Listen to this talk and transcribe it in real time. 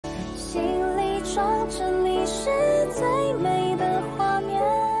装着你是最美的画面。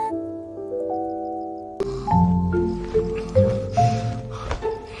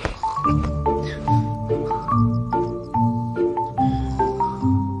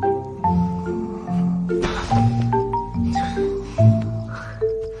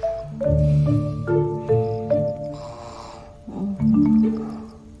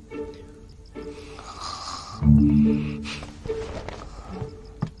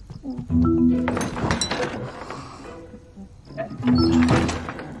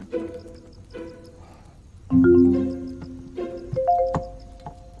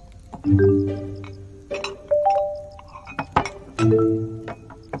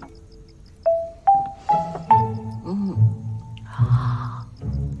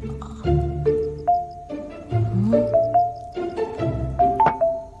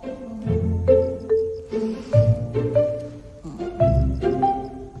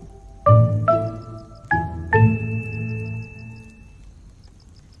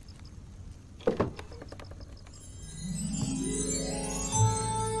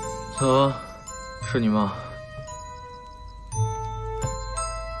泽，是你吗？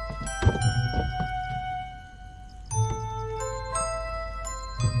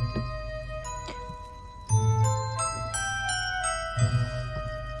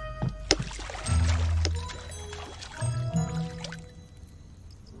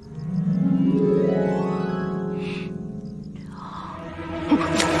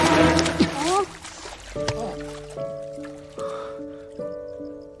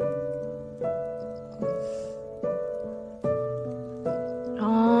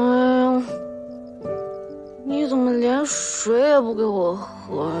水也不给我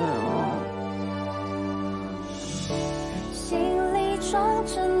喝呀！心里装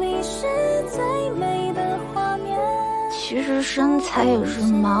着你是最美的画面。其实身材也是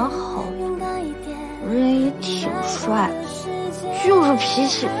蛮好的，人也挺帅的，就是脾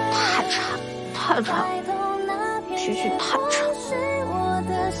气太差，太差，脾气太差。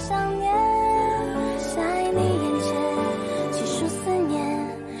在你眼前细数思念，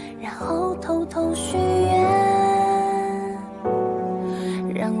然后偷偷许愿。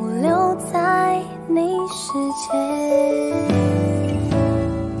让我留在你世界。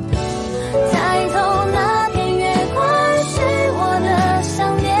抬头那片月光是我的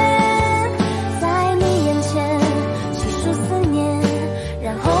想念，在你眼前细数思念，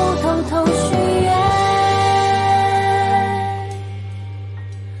然后偷偷许愿，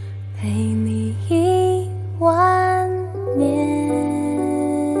陪你10000年。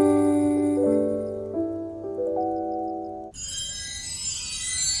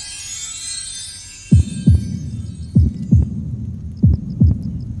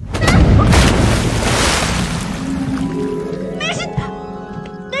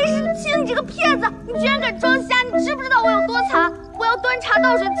端茶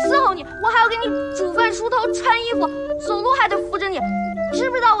倒水伺候你，我还要给你煮饭梳头穿衣服，走路还得扶着你，知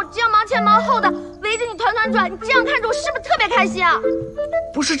不知道我这样忙前忙后的围着你团团转，你这样看着我是不是特别开心啊？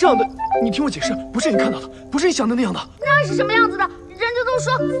不是这样的，你听我解释，不是你看到的，不是你想的那样的。那是什么样子的？人家都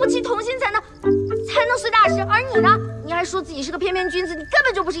说夫妻同心才能遂大事，而你呢？你还说自己是个翩翩君子，你根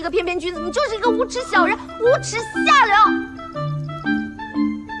本就不是一个翩翩君子，你就是一个无耻小人，无耻下流。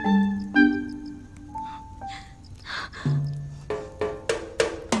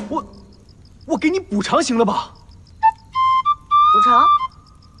我给你补偿行了吧？补偿？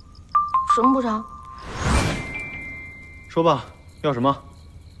什么补偿？说吧，要什么？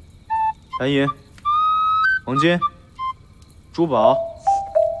白银、黄金、珠宝？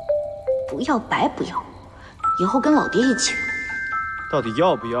不要白不要，以后跟老爹一起。到底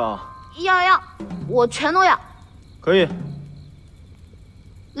要不要？要，我全都要。可以。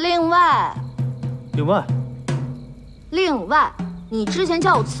另外。你之前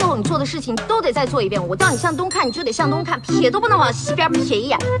叫我伺候你做的事情，你都得再做一遍。我叫你向东看，你就得向东看，瞥都不能往西边瞥一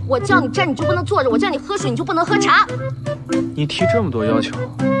眼。我叫你站，你就不能坐着；我叫你喝水，你就不能喝茶。你提这么多要求，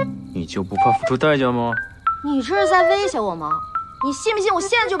你就不怕付出代价吗？你这是在威胁我吗？你信不信我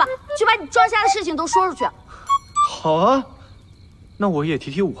现在就把你装瞎的事情都说出去？好啊，那我也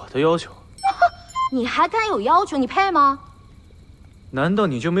提我的要求。你还敢有要求？你配吗？难道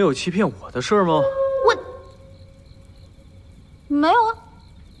你就没有欺骗我的事儿吗？没有啊，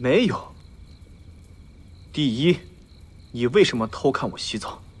没有。第一，你为什么偷看我洗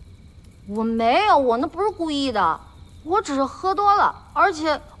澡？我没有，我那不是故意的，我只是喝多了，而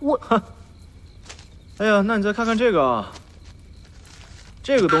且我……哼！哎呀，那你再看看这个，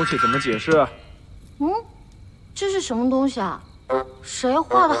这个东西怎么解释？这是什么东西啊？谁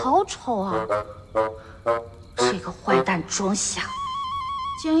画的好丑啊！这个坏蛋装瞎，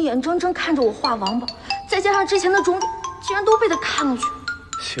竟然眼睁睁看着我画王八，再加上之前的种种，竟然都被他看了去。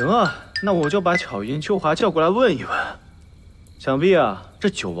行啊，那我就把巧云、秋华叫过来问一问。想必啊，这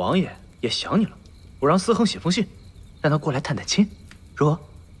九王爷也想你了。我让思恒写封信，让他过来探探亲，如何？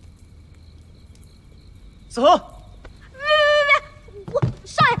思恒，别！我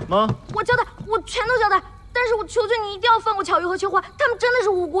少爷，妈，我交代，我全都交代。但是我求求你一定要放过巧云和秋华，他们真的是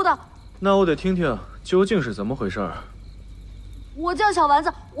无辜的。那我得听听究竟是怎么回事儿。我叫小丸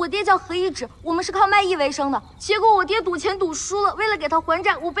子，我爹叫何一指，我们是靠卖艺为生的。结果我爹赌钱赌输了，为了给他还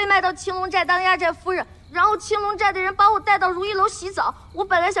债，我被卖到青龙寨当压寨夫人。然后青龙寨的人把我带到如意楼洗澡，我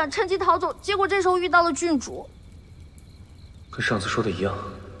本来想趁机逃走，结果这时候遇到了郡主。跟上次说的一样，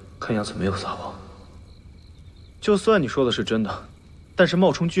看样子没有撒谎。就算你说的是真的，但是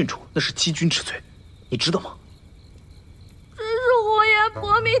冒充郡主那是欺君之罪，你知道吗？真是红颜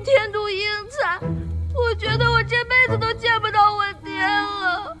薄命，天妒英才。我觉得我这辈子都见不到我爹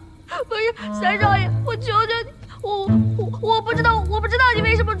了。不是三少爷，我求求你，我不知道你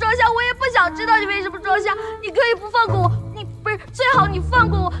为什么装瞎，我也不想知道你为什么装瞎。你可以不放过我，你不是最好你放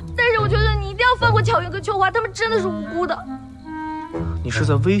过我，但是我求求你一定要放过巧云跟秋华，他们真的是无辜的。你是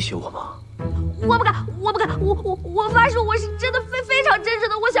在威胁我吗？我不敢，我发誓我是真的非常真诚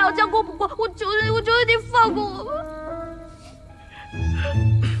的，我想要将功补过，我求求你放过我吧。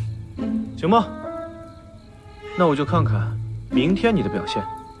行吧，那我就看看明天你的表现。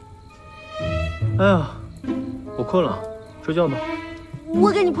哎呀，我困了，睡觉吧。我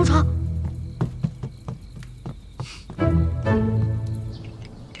给你铺床。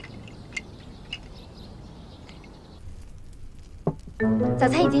早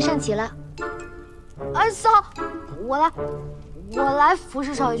餐已经上齐了。4号，我来服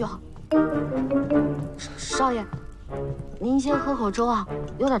侍少爷就好。少爷，您先喝口粥啊，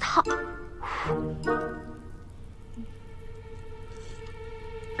有点烫。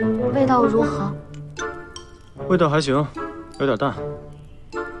味道如何？味道还行，有点淡。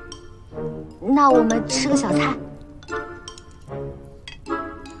那我们吃个小菜。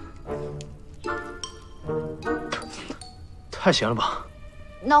太咸了吧？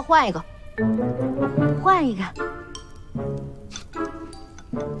那换一个。换一个。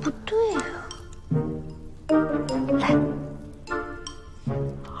不对啊。来。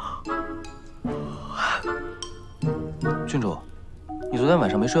郡主，你昨天晚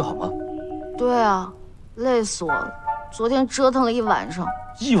上没睡好吗？对啊，累死我了。昨天折腾了一晚上。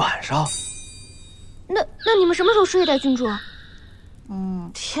一晚上？那你们什么时候睡的，郡主？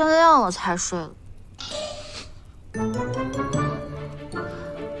天亮了才睡了。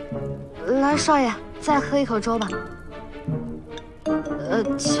来，少爷，再喝一口粥吧。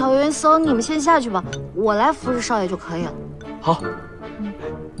巧云、思恒，你们先下去吧，我来服侍少爷就可以了。好。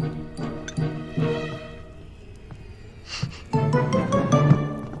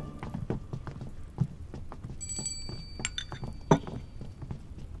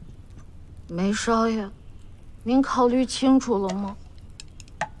梅少爷，您考虑清楚了吗？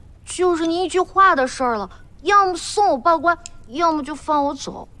就是您一句话的事儿了，要么送我报官，要么就放我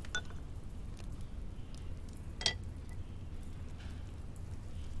走。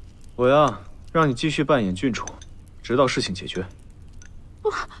我呀，让你继续扮演郡主，直到事情解决。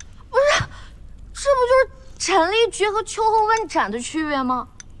不是，这不就是陈立决和秋后问斩的区别吗？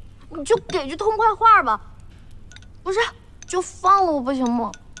你就给句痛快话吧。不是，就放了我不行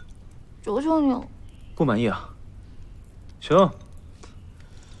吗？求求你了。不满意啊？行，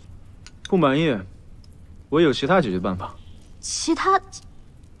不满意，我有其他解决办法。其他？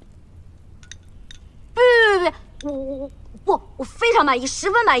别！我非常满意，十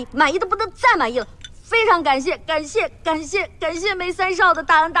分满意，满意的不能再满意了。非常感谢梅三少的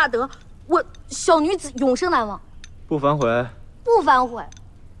大恩大德，我小女子永生难忘。不反悔。不反悔。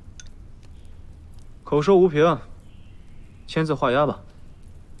口说无凭，签字画押吧。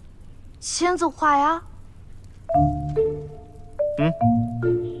签字画押？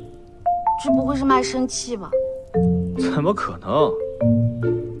这不会是卖身契吧？怎么可能？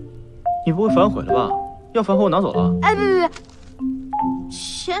你不会反悔了吧？要反悔我拿走了。哎，别！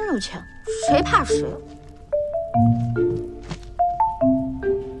签就签，谁怕谁？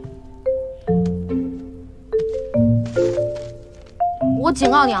我警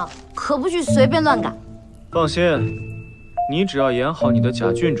告你啊，可不许随便乱改。放心，你只要演好你的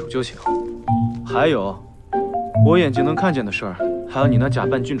假郡主就行。还有，我眼睛能看见的事儿，还有你那假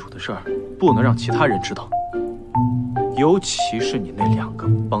扮郡主的事儿，不能让其他人知道，尤其是你那2个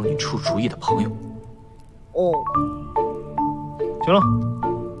帮你出主意的朋友。哦，行了，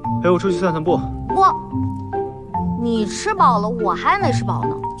陪我出去散散步。不，你吃饱了，我还没吃饱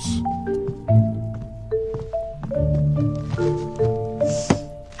呢。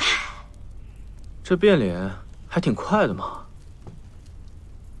这变脸还挺快的嘛。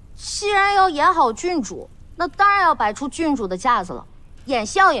既然要演好郡主，那当然要摆出郡主的架子了，演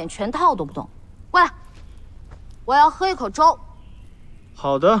戏要演全套，懂不懂？过来，我要喝一口粥。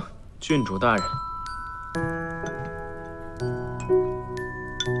好的，郡主大人。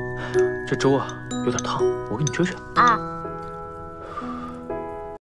这粥啊有点烫，我给你吹吹。啊。